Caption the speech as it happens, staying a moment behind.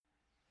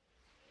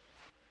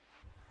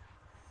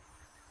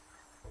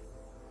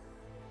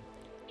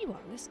You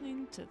are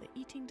listening to the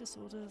Eating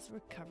Disorders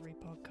Recovery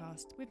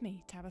Podcast with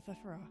me, Tabitha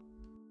Farrar.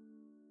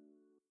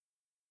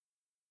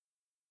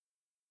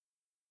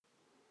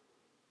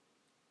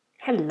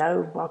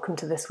 Hello, welcome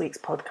to this week's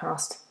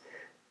podcast.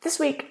 This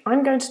week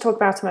I'm going to talk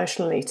about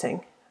emotional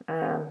eating,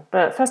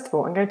 but first of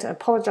all I'm going to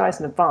apologise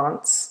in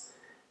advance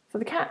for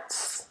the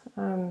cats.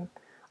 I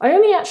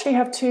only actually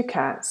have two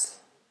cats,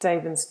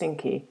 Dave and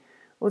Stinky,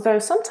 although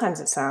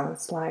sometimes it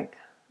sounds like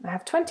I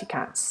have 20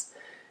 cats.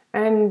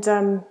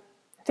 And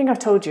I think I've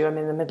told you I'm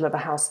in the middle of a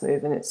house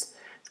move, and it's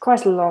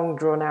quite a long,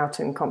 drawn-out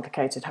and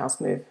complicated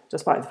house move,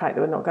 despite the fact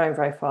that we're not going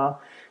very far.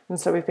 And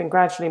so we've been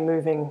gradually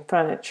moving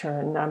furniture,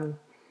 and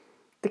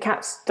the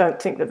cats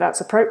don't think that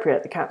that's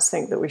appropriate. The cats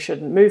think that we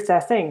shouldn't move their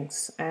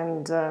things.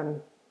 And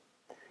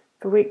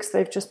for weeks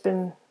they've just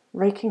been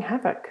wreaking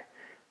havoc,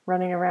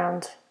 running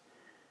around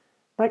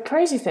like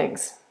crazy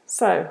things.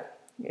 So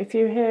if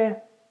you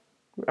hear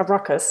a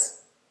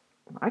ruckus,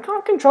 I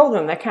can't control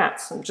them, they're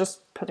cats. I'm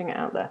just putting it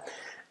out there.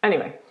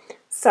 Anyway,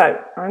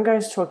 so I'm going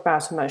to talk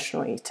about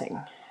emotional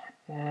eating.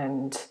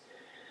 And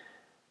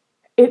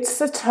it's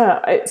a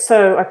term,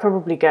 so I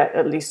probably get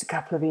at least a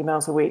couple of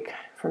emails a week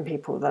from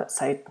people that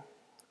say,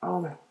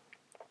 I'm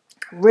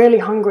really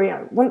hungry,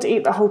 I want to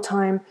eat the whole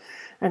time,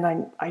 and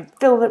I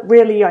feel that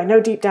really, I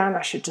know deep down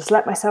I should just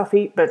let myself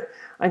eat, but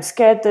I'm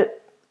scared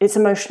that it's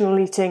emotional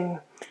eating,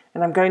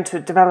 and I'm going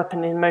to develop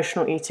an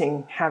emotional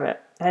eating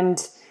habit.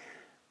 And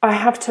I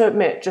have to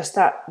admit, just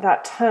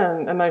that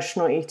term,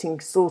 emotional eating,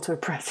 sort of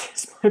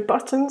presses my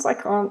buttons. I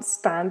can't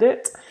stand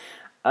it.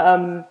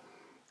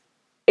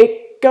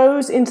 It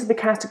goes into the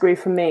category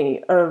for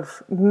me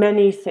of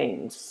many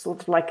things,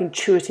 sort of like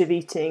intuitive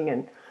eating,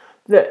 and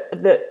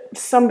that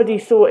somebody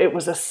thought it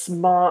was a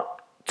smart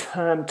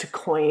term to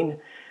coin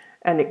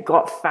and it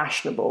got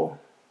fashionable.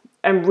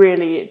 And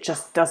really, it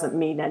just doesn't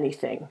mean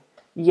anything.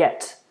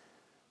 Yet,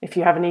 if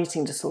you have an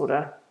eating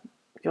disorder,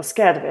 you're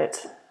scared of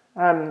it.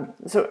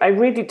 So I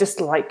really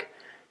dislike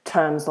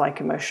terms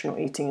like emotional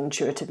eating,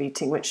 intuitive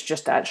eating, which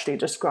just actually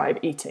describe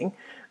eating.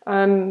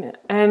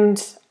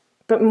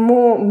 But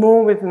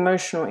more with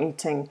emotional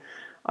eating,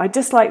 I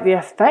dislike the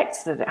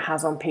effect that it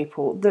has on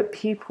people, that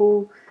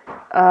people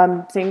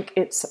think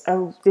it's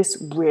this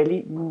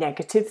really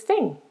negative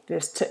thing.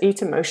 This to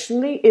eat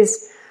emotionally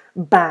is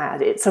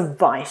bad. It's a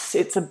vice.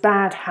 It's a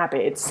bad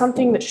habit. It's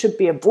something that should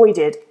be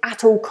avoided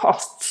at all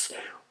costs.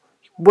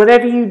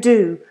 Whatever you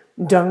do,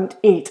 don't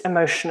eat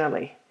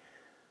emotionally.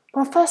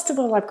 Well, first of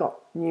all, I've got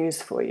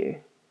news for you.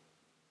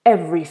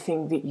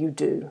 Everything that you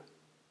do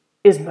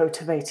is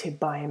motivated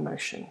by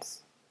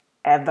emotions.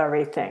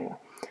 Everything.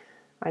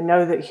 I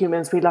know that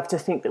humans, we love to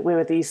think that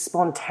we're these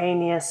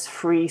spontaneous,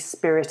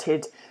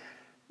 free-spirited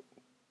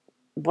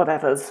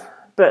whatevers,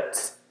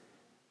 but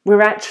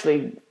we're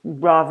actually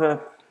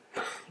rather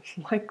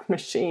like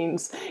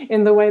machines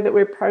in the way that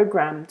we're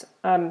programmed.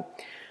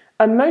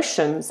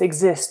 Emotions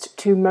exist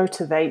to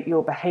motivate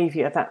your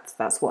behavior.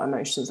 That's what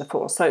emotions are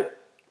for. So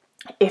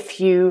if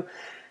you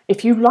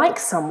like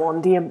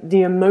someone,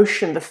 the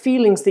emotion, the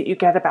feelings that you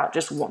get about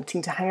just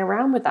wanting to hang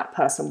around with that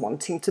person,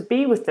 wanting to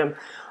be with them,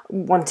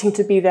 wanting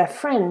to be their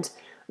friend,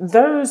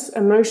 those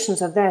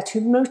emotions are there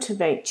to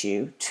motivate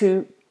you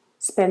to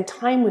spend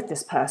time with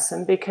this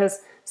person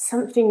because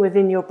something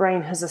within your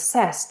brain has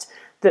assessed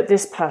that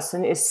this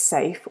person is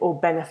safe or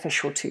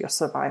beneficial to your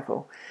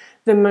survival.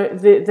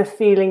 The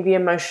feeling, the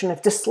emotion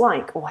of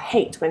dislike or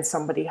hate when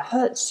somebody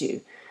hurts you,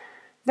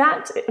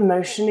 that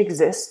emotion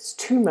exists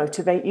to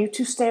motivate you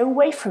to stay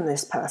away from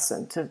this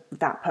person, to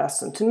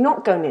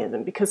not go near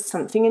them, because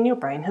something in your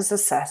brain has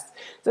assessed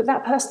that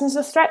that person is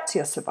a threat to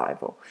your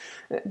survival.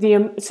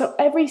 So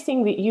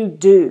everything that you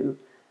do,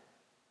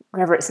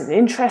 whether it's an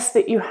interest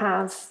that you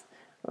have,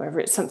 whether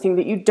it's something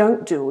that you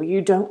don't do or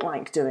you don't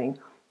like doing,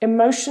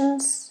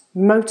 emotions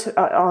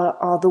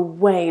are the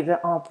way that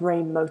our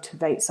brain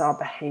motivates our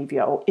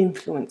behavior or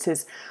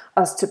influences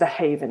us to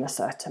behave in a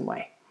certain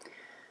way.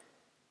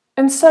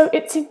 And so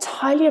it's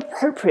entirely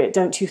appropriate,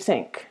 don't you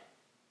think?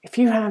 If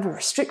you have a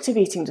restrictive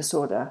eating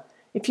disorder,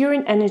 if you're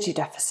in energy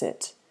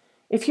deficit,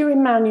 if you're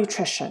in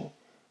malnutrition,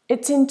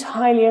 it's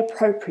entirely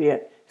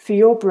appropriate for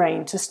your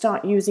brain to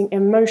start using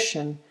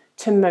emotion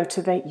to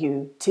motivate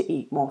you to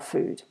eat more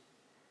food.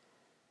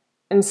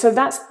 And so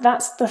that's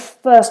the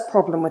first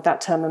problem with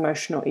that term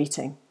emotional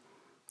eating.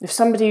 If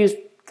somebody who's,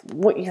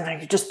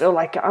 you just feel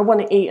like I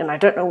want to eat and I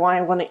don't know why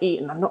I want to eat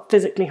and I'm not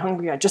physically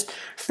hungry, I just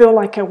feel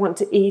like I want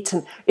to eat,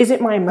 and is it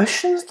my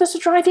emotions that are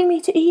driving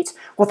me to eat?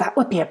 Well, that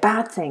would be a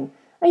bad thing.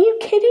 Are you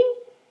kidding?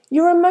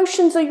 Your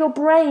emotions are your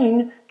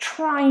brain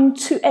trying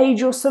to aid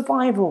your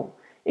survival.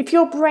 If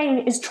your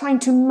brain is trying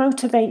to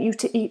motivate you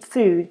to eat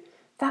food,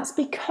 that's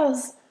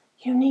because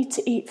you need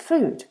to eat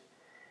food.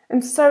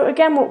 And so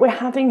again, what we're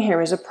having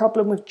here is a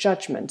problem with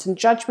judgment, and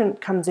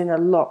judgment comes in a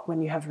lot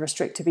when you have a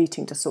restrictive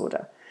eating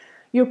disorder.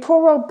 Your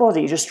poor old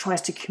body just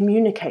tries to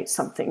communicate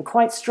something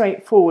quite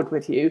straightforward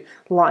with you,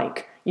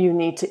 like you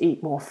need to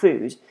eat more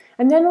food.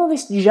 And then all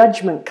this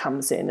judgment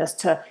comes in as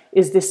to,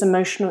 is this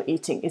emotional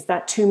eating? Is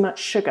that too much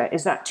sugar?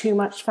 Is that too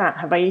much fat?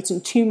 Have I eaten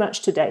too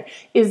much today?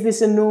 Is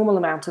this a normal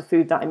amount of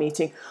food that I'm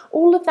eating?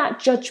 All of that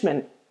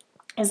judgment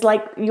is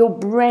like your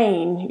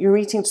brain, your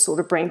eating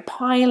disorder brain,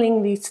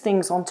 piling these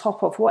things on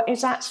top of what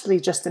is actually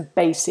just a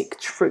basic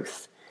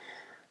truth.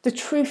 The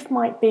truth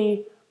might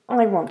be,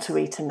 I want to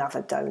eat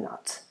another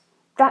donut.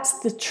 That's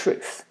the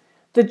truth.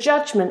 The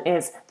judgment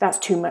is, that's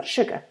too much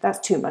sugar, that's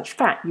too much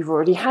fat, you've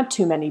already had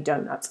too many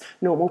donuts,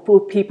 normal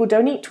people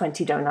don't eat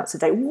 20 donuts a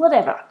day,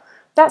 whatever.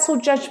 That's all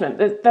judgment.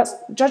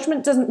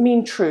 Judgment doesn't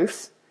mean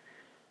truth.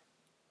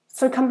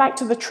 So come back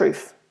to the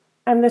truth.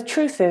 And the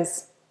truth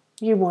is,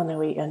 you want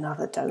to eat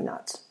another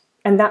donut.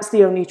 And that's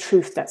the only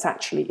truth that's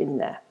actually in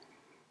there.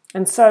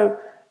 And so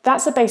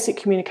that's a basic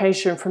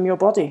communication from your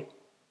body.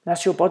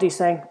 That's your body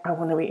saying, I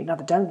want to eat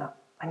another donut.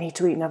 I need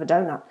to eat another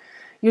donut.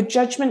 Your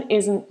judgment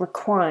isn't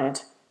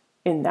required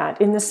in that.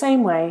 In the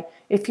same way,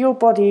 if your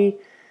body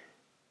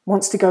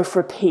wants to go for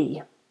a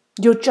pee,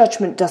 your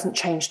judgment doesn't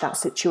change that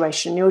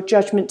situation. Your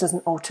judgment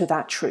doesn't alter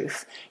that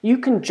truth. You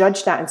can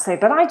judge that and say,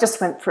 but I just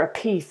went for a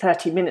pee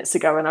 30 minutes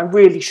ago and I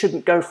really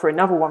shouldn't go for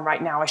another one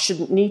right now. I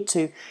shouldn't need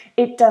to.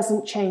 It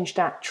doesn't change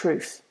that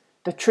truth.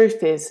 The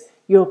truth is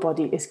your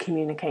body is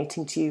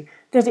communicating to you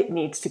that it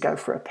needs to go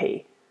for a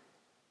pee.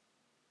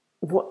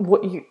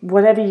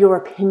 Whatever your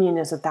opinion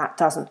is of that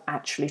doesn't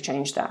actually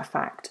change that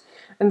fact.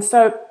 And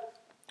so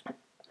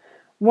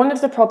one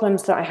of the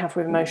problems that I have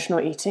with emotional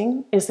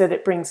eating is that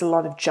it brings a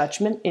lot of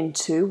judgment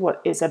into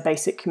what is a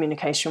basic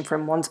communication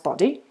from one's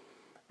body.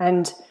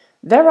 And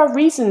there are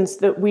reasons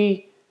that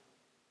we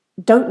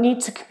don't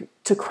need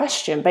to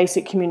question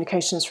basic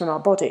communications from our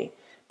body.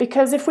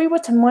 Because if we were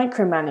to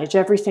micromanage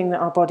everything that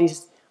our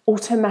bodies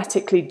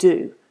automatically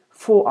do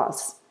for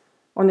us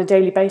on a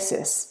daily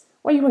basis,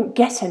 well, you wouldn't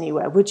get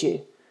anywhere, would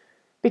you?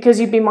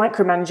 Because you'd be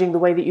micromanaging the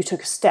way that you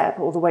took a step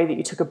or the way that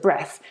you took a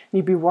breath.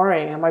 You'd be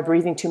worrying, am I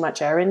breathing too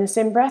much air in this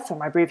in-breath?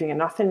 Am I breathing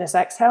enough in this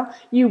exhale?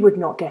 You would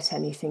not get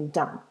anything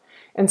done.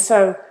 And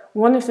so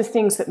one of the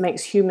things that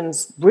makes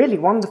humans really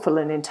wonderful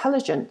and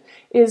intelligent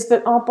is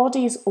that our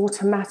bodies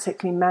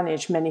automatically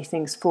manage many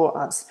things for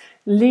us,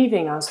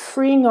 leaving us,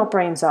 freeing our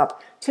brains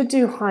up to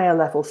do higher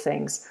level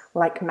things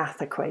like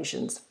math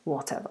equations,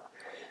 whatever.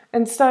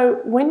 And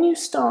so when you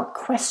start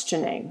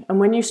questioning and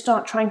when you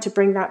start trying to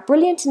bring that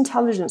brilliant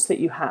intelligence that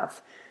you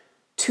have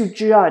to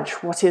judge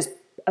what is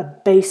a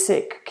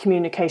basic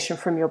communication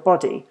from your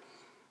body,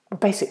 well,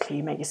 basically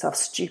you make yourself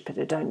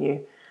stupider, don't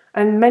you?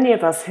 And many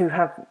of us who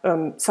have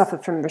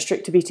suffered from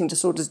restrictive eating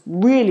disorders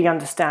really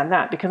understand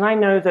that, because I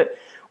know that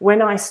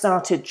when I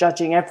started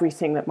judging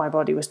everything that my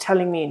body was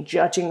telling me and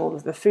judging all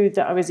of the food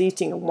that I was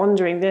eating and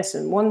wondering this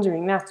and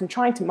wondering that and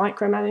trying to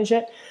micromanage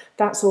it,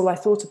 that's all I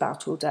thought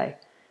about all day.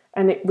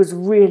 And it was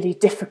really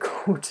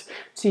difficult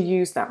to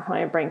use that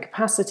higher brain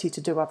capacity to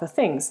do other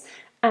things.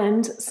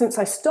 And since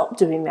I stopped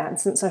doing that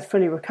and since I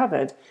fully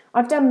recovered,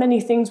 I've done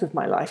many things with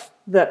my life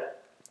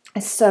that I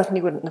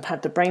certainly wouldn't have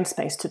had the brain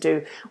space to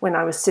do when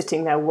I was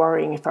sitting there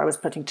worrying if I was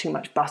putting too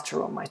much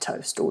butter on my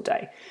toast all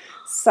day.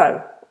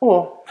 So,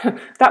 or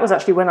that was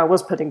actually when I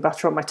was putting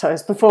butter on my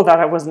toast. Before that,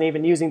 I wasn't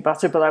even using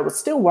butter, but I was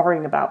still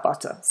worrying about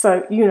butter.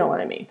 So you know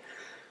what I mean.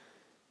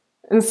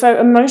 And so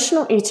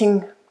emotional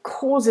eating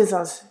causes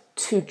us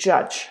to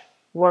judge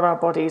what our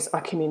bodies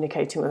are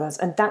communicating with us.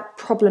 And that's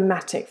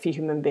problematic for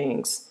human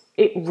beings.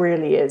 It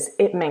really is.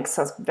 It makes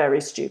us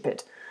very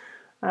stupid.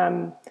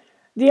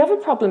 The other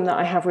problem that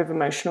I have with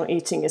emotional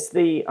eating is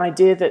the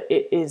idea that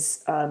it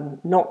is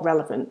not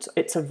relevant.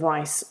 It's a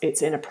vice.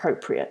 It's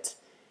inappropriate.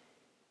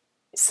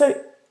 So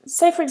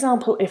say, for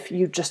example, if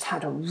you just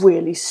had a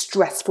really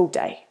stressful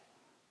day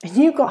and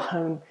you got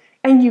home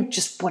and you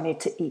just wanted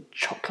to eat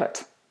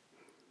chocolate.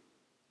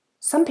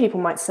 Some people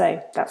might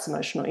say that's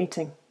emotional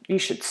eating. You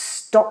should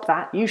stop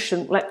that. You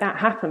shouldn't let that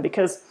happen,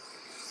 because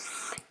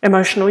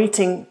emotional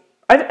eating,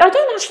 I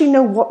don't actually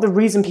know what the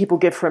reason people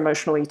give for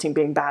emotional eating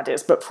being bad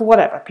is, but for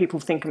whatever, people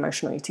think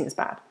emotional eating is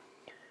bad.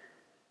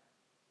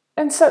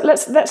 And so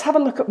let's have a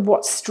look at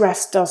what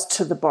stress does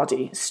to the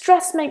body.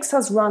 Stress makes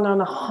us run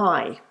on a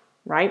high,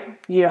 right?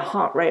 Your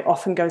heart rate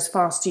often goes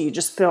faster. You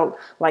just feel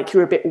like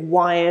you're a bit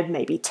wired,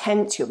 maybe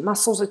tense. Your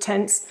muscles are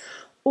tense.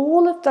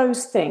 All of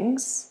those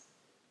things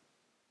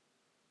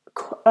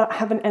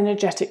have an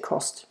energetic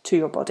cost to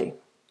your body.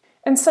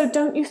 And so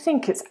don't you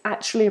think it's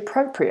actually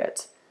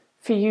appropriate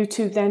for you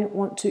to then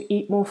want to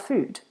eat more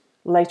food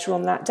later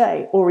on that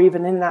day or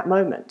even in that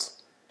moment?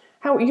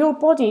 How your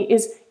body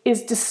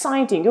is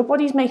deciding, your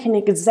body's making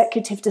an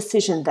executive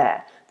decision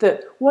there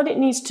that what it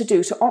needs to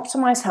do to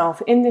optimize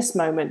health in this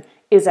moment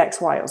is X,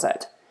 Y, or Z.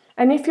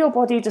 And if your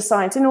body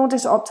decides, in order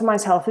to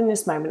optimize health in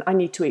this moment, I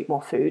need to eat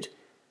more food,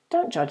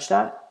 don't judge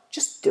that,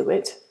 just do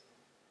it.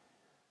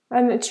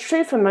 And it's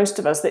true for most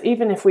of us that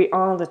even if we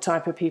are the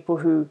type of people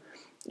who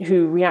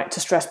react to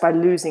stress by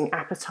losing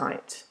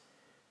appetite,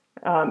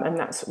 and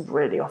that's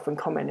really often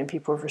common in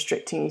people with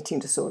restricting eating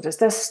disorders,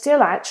 there's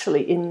still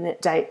actually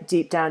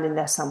deep down in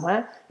there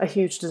somewhere a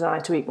huge desire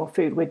to eat more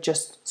food. We're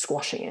just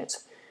squashing it.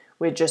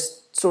 we're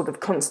just sort of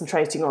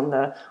concentrating on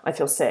I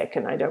feel sick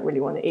and I don't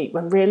really want to eat.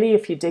 When really,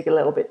 if you dig a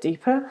little bit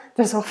deeper,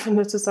 there's often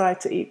a desire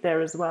to eat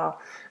there as well.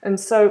 And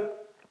so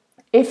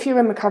if you're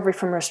in recovery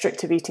from a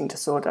restrictive eating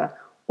disorder,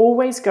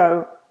 always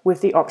go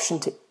with the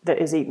option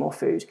that is eat more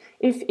food.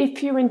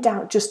 If you're in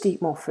doubt, just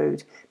eat more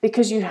food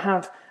because you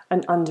have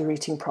an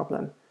under-eating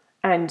problem.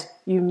 And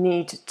you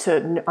need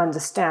to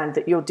understand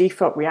that your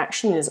default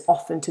reaction is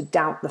often to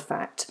doubt the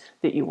fact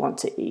that you want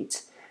to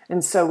eat.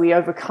 And so we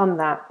overcome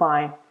that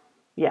by,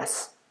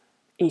 yes,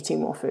 eating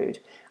more food.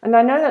 And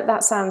I know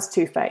that sounds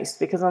two-faced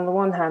because on the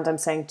one hand, I'm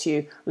saying to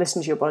you,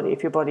 listen to your body.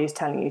 If your body is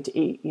telling you to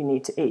eat, you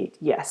need to eat.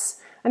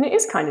 Yes. And it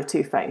is kind of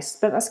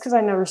two-faced, but that's because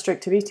I know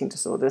restrictive eating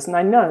disorders. And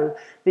I know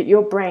that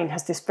your brain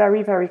has this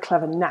very, very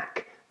clever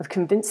knack of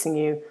convincing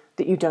you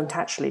that you don't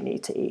actually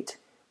need to eat.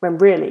 When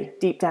really,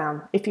 deep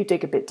down, if you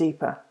dig a bit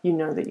deeper, you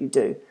know that you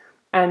do.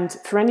 And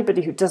for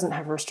anybody who doesn't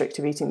have a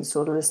restrictive eating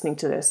disorder listening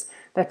to this,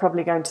 they're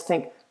probably going to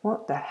think,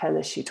 what the hell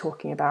is she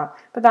talking about?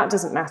 But that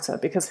doesn't matter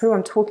because who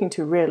I'm talking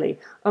to really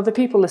are the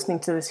people listening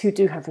to this who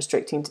do have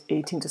restrictive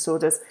eating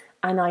disorders.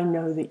 And I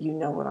know that you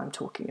know what I'm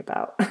talking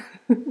about.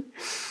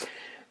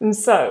 And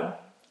so,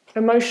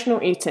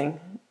 emotional eating,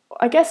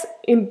 I guess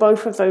in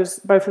both of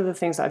the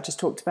things that I've just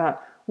talked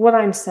about, what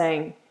I'm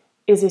saying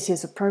is it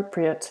is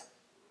appropriate.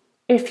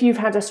 If you've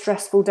had a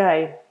stressful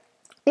day,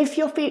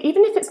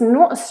 even if it's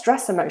not a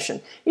stress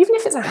emotion, even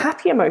if it's a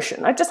happy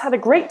emotion, I've just had a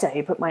great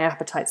day, but my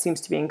appetite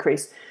seems to be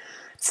increased.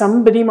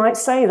 Somebody might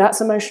say that's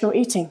emotional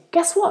eating.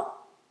 Guess what?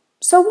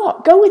 So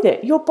what? Go with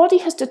it. Your body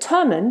has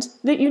determined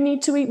that you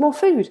need to eat more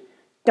food.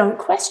 Don't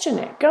question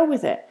it. Go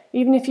with it.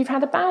 Even if you've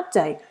had a bad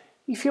day.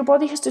 If your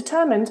body has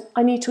determined,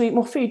 I need to eat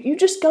more food, you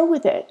just go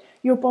with it.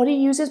 Your body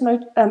uses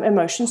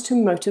emotions to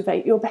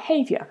motivate your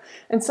behavior.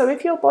 And so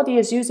if your body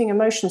is using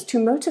emotions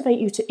to motivate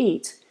you to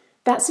eat,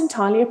 that's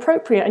entirely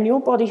appropriate. And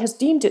your body has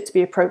deemed it to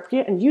be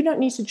appropriate and you don't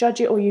need to judge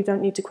it or you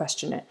don't need to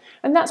question it.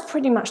 And that's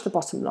pretty much the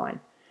bottom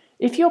line.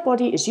 If your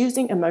body is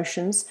using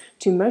emotions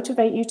to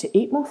motivate you to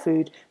eat more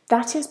food,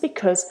 that is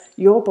because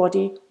your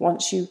body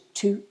wants you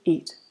to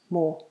eat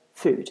more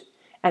food.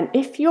 And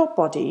if your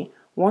body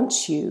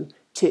wants you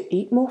to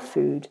eat more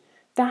food,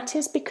 that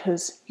is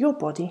because your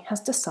body has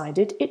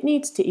decided it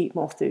needs to eat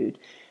more food.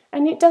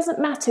 And it doesn't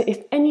matter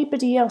if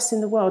anybody else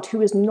in the world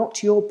who is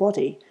not your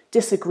body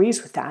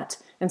disagrees with that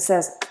and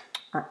says,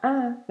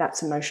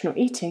 that's emotional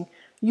eating.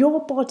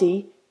 Your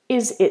body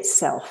is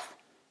itself.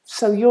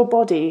 So your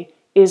body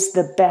is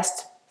the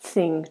best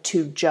thing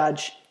to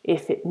judge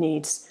if it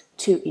needs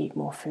to eat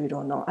more food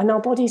or not. And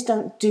our bodies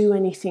don't do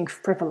anything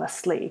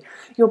frivolously.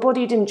 Your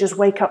body didn't just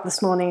wake up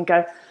this morning and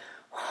go,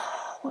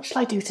 what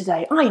shall I do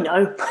today? I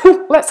know.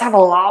 Let's have a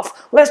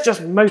laugh. Let's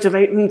just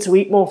motivate them to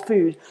eat more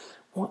food.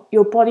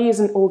 Your body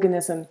is an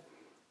organism.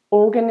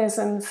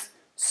 Organisms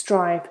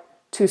strive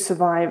to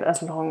survive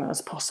as long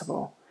as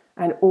possible.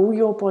 And all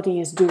your body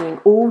is doing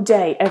all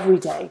day, every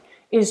day,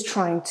 is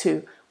trying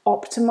to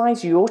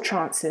optimize your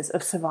chances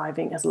of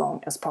surviving as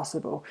long as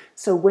possible.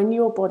 So when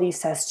your body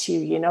says to you,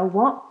 you know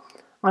what?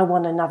 I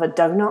want another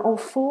donut or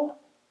 4.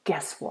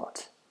 Guess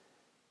what?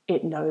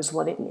 It knows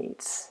what it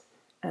needs.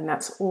 And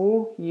that's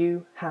all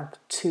you have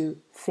to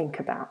think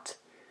about.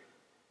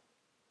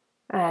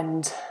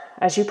 And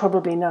as you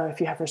probably know,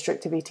 if you have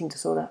restrictive eating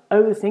disorder,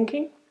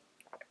 overthinking,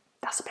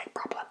 that's a big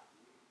problem.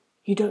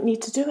 You don't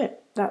need to do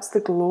it. That's the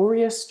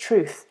glorious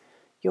truth.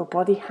 Your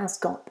body has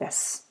got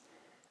this.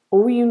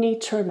 All you need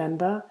to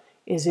remember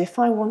is if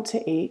I want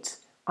to eat,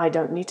 I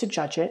don't need to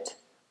judge it.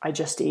 I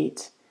just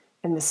eat.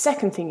 And the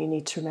second thing you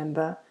need to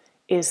remember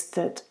is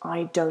that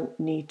I don't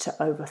need to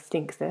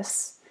overthink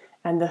this.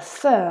 And the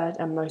third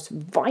and most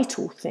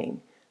vital thing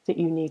that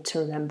you need to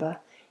remember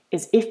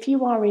is if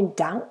you are in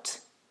doubt,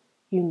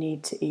 you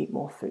need to eat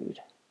more food.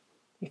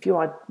 If you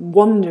are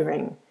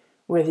wondering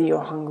whether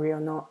you're hungry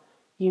or not,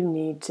 you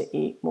need to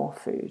eat more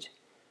food.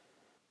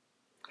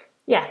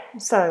 Yeah,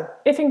 so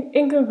if in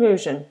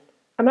conclusion,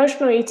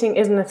 emotional eating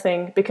isn't a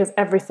thing because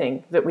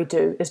everything that we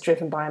do is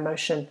driven by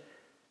emotion.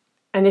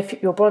 And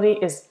if your body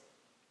is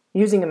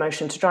using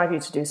emotion to drive you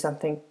to do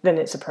something, then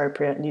it's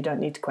appropriate and you don't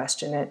need to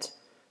question it.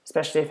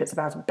 Especially if it's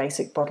about a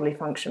basic bodily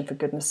function, for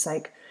goodness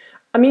sake.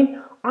 I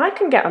mean, I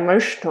can get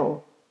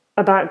emotional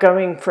about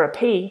going for a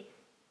pee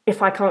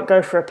if I can't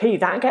go for a pee.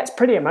 That gets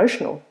pretty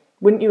emotional.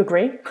 Wouldn't you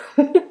agree?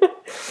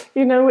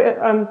 You know,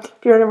 if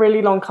you're in a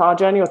really long car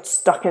journey or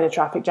stuck in a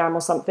traffic jam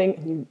or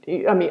something,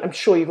 I'm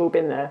sure you've all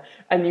been there,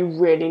 and you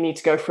really need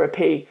to go for a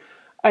pee.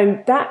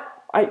 And that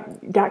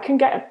can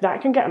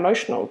get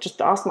emotional.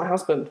 Just ask my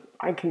husband.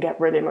 I can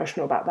get really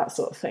emotional about that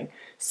sort of thing.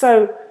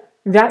 So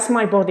that's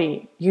my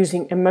body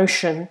using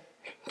emotion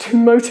to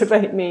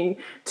motivate me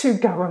to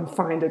go and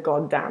find a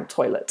goddamn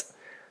toilet.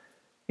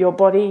 Your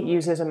body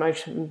uses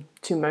emotion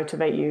to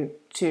motivate you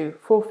to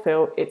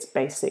fulfill its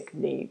basic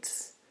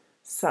needs.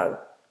 So,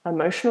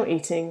 emotional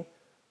eating,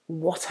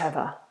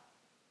 whatever,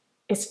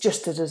 it's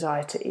just a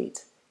desire to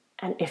eat.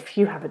 And if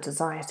you have a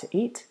desire to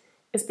eat,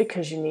 it's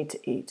because you need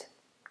to eat.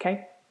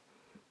 Okay?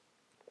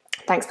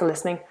 Thanks for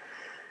listening.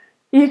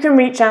 You can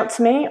reach out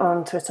to me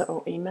on Twitter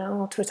or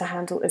email. Our Twitter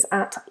handle is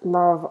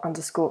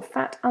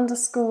 @love_fat_,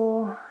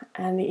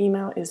 and the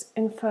email is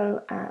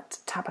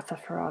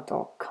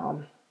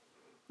info@tabithafarrar.com.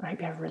 I hope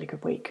you have a really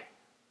good week.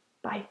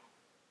 Bye.